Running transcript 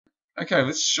Okay,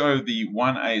 let's show the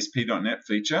one ASP.NET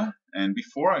feature. And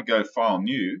before I go File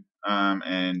New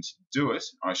and do it,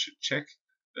 I should check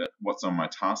that what's on my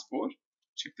task board.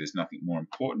 Check there's nothing more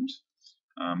important.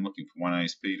 I'm looking for one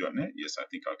ASP.NET. Yes, I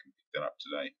think I can pick that up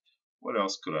today. What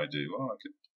else could I do? Well,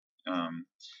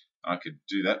 I could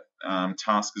do that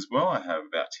task as well. I have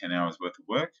about 10 hours worth of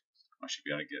work. I should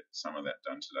be able to get some of that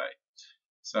done today.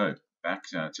 So back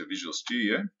to Visual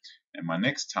Studio, and my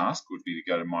next task would be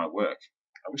to go to My Work.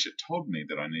 I wish it told me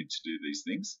that I need to do these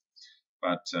things,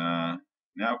 but now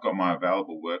I've got my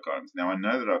available work items. Now I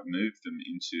know that I've moved them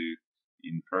into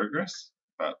in progress,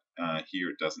 but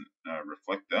here it doesn't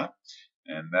reflect that,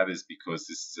 and that is because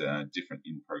this is different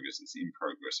in progress. It's in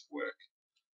progress work.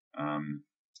 A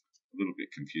little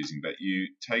bit confusing, but you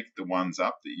take the ones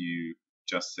up that you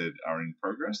just said are in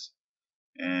progress,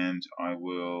 and I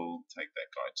will take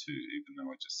that guy too, even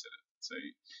though I just said it. So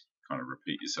you kind of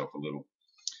repeat yourself a little.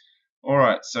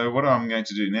 Alright, so what I'm going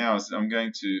to do now is I'm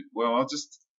going to, well, I'll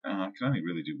just, I can only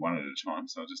really do one at a time,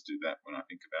 so I'll just do that when I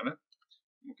think about it.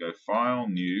 We'll go File,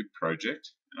 New, Project,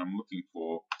 and I'm looking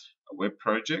for a web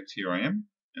project. Here I am,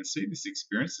 and see this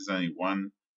experience, there's only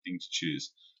one thing to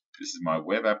choose. This is my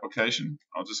web application.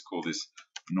 I'll just call this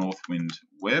Northwind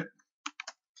Web,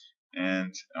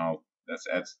 and that's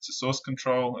adds to source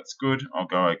control. That's good. I'll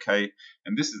go OK,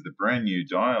 and this is the brand new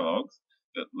dialog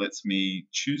that lets me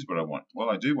choose what I want. Well,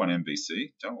 I do want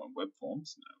MVC, don't want web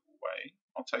forms, no way.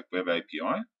 I'll take Web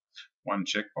API, one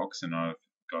checkbox, and I've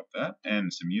got that,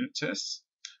 and some unit tests.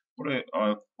 What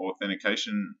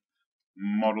authentication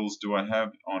models do I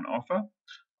have on offer?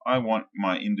 I want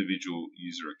my individual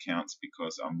user accounts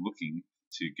because I'm looking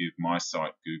to give my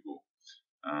site Google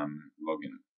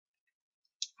login.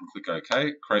 I'll click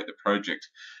OK, create the project,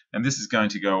 and this is going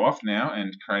to go off now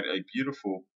and create a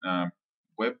beautiful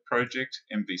web project,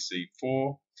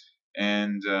 MVC4,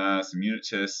 and some unit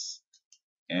tests,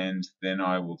 and then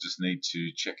I will just need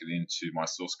to check it into my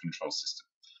source control system.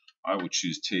 I will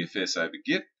choose TFS over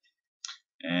Git,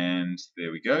 and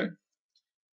there we go.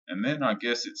 And then I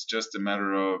guess it's just a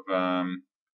matter of,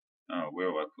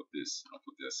 where will I put this? I'll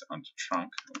put this under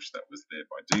trunk. I wish that was there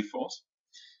by default.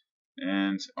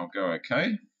 And I'll go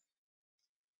OK.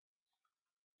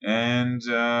 And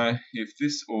if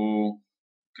this all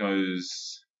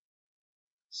goes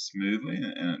smoothly,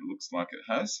 and it looks like it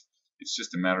has, it's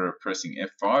just a matter of pressing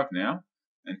F5 now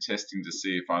and testing to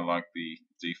see if I like the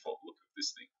default look of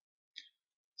this thing.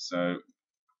 So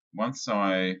once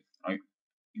I'm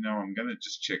going to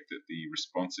just check that the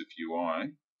responsive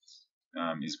UI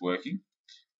is working,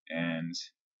 and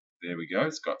there we go.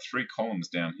 It's got 3 columns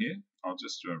down here. I'll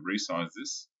just resize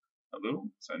this a little.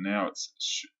 So now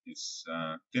it's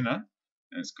thinner,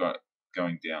 and it's got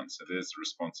going down. So there's the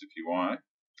responsive UI.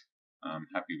 I'm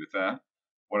happy with that.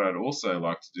 What I'd also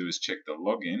like to do is check the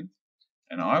login,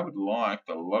 and I would like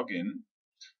the login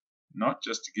not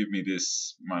just to give me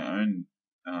this my own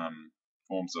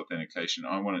forms of authentication.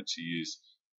 I want it to use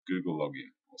Google login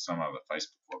or some other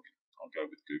Facebook login. I'll go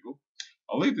with Google.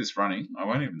 I'll leave this running. I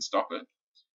won't even stop it.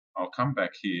 I'll come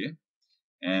back here,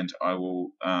 and I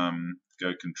will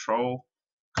go Control,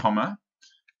 comma,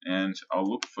 and I'll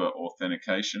look for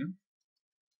authentication,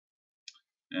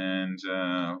 and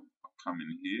I'll come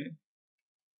in here,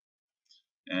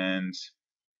 and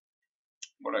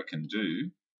what I can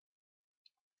do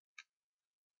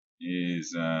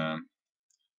is I'll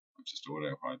just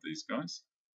auto hide these guys.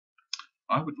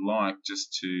 I would like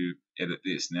just to edit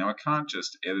this. Now I can't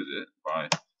just edit it by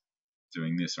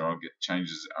doing this, or I'll get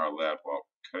changes are allowed while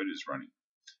code is running.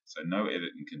 So no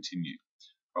edit and continue.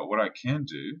 But what I can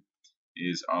do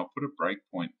is I'll put a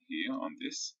breakpoint here on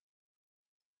this.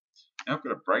 Now I've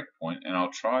got a breakpoint, and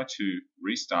I'll try to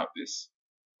restart this.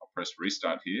 I'll press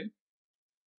restart here.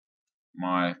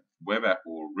 My web app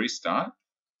will restart,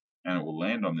 and it will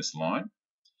land on this line.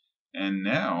 And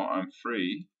now I'm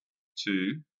free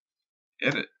to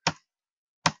edit.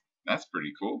 That's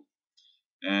pretty cool.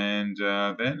 And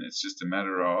then it's just a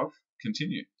matter of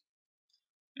continue.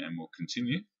 And we'll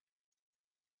continue.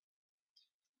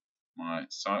 My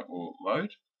site will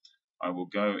load. I will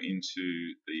go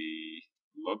into the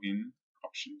login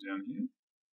option down here,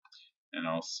 and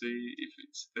I'll see if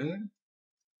it's there.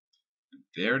 And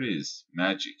there it is,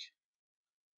 magic.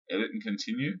 Edit and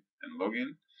continue and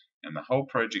login, and the whole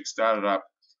project started up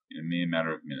in a mere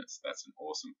matter of minutes. That's an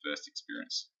awesome first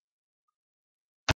experience.